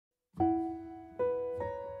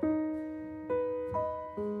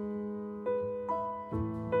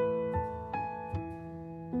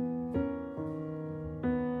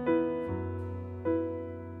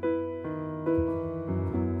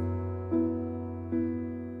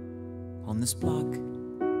this block,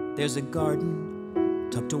 there's a garden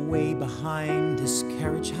tucked away behind this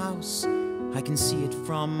carriage house. I can see it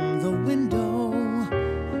from the window,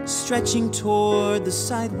 stretching toward the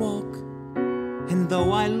sidewalk. And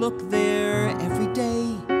though I look there every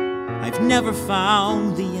day, I've never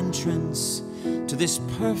found the entrance to this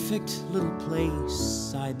perfect little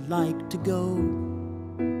place I'd like to go.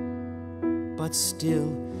 But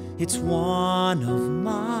still, it's one of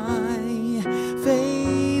my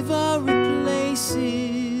favorite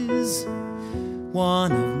places,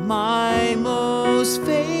 one of my most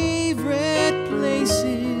favorite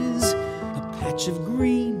places, a patch of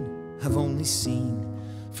green I've only seen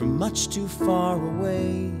from much too far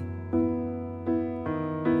away.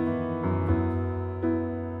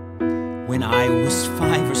 When I was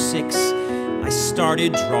 5 or 6, I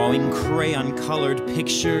started drawing crayon-colored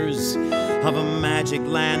pictures of a magic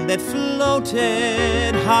land that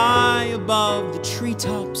floated high above the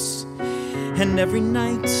treetops. And every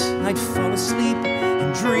night I'd fall asleep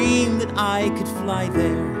and dream that I could fly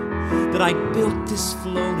there, that I'd built this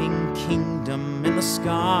floating kingdom in the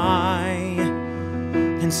sky.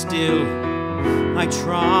 And still I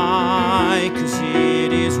try, 'cause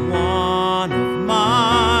it is one of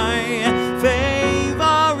my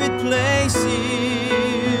favorite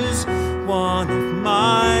places, one of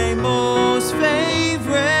my most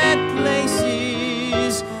favorite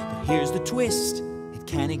places. But here's the twist, it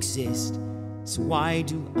can't exist. So why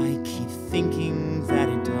do I keep thinking that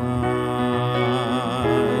it does?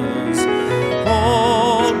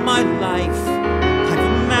 All my life I've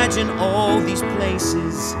imagined all these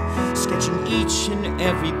places, sketching each and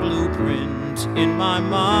every blueprint in my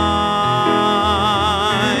mind.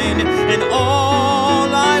 And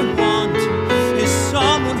all I want is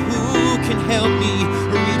someone who can help me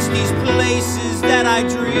reach these places that I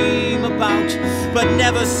dream about but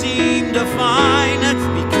never seem to find,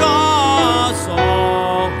 because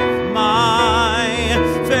all of my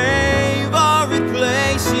favorite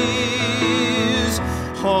places,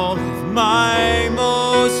 all of my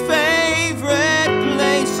most favorite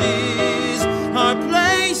places are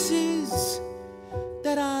places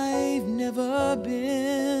that I've never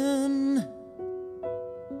been.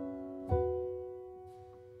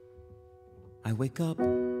 I wake up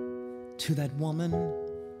to that woman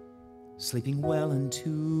sleeping well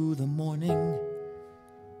into the morning.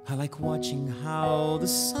 I like watching how the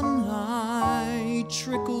sunlight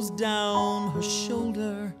trickles down her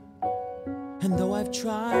shoulder. And though I've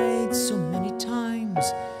tried so many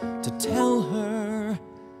times to tell her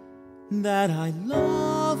that I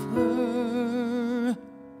love her,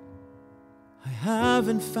 I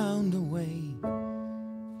haven't found a way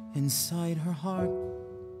inside her heart.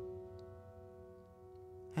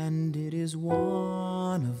 And it is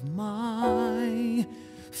one of my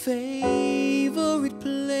favorite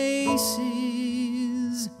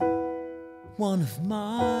places, one of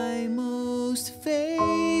my most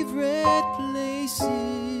favorite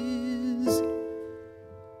places,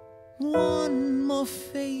 one more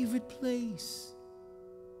favorite place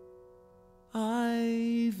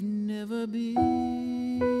I've never been.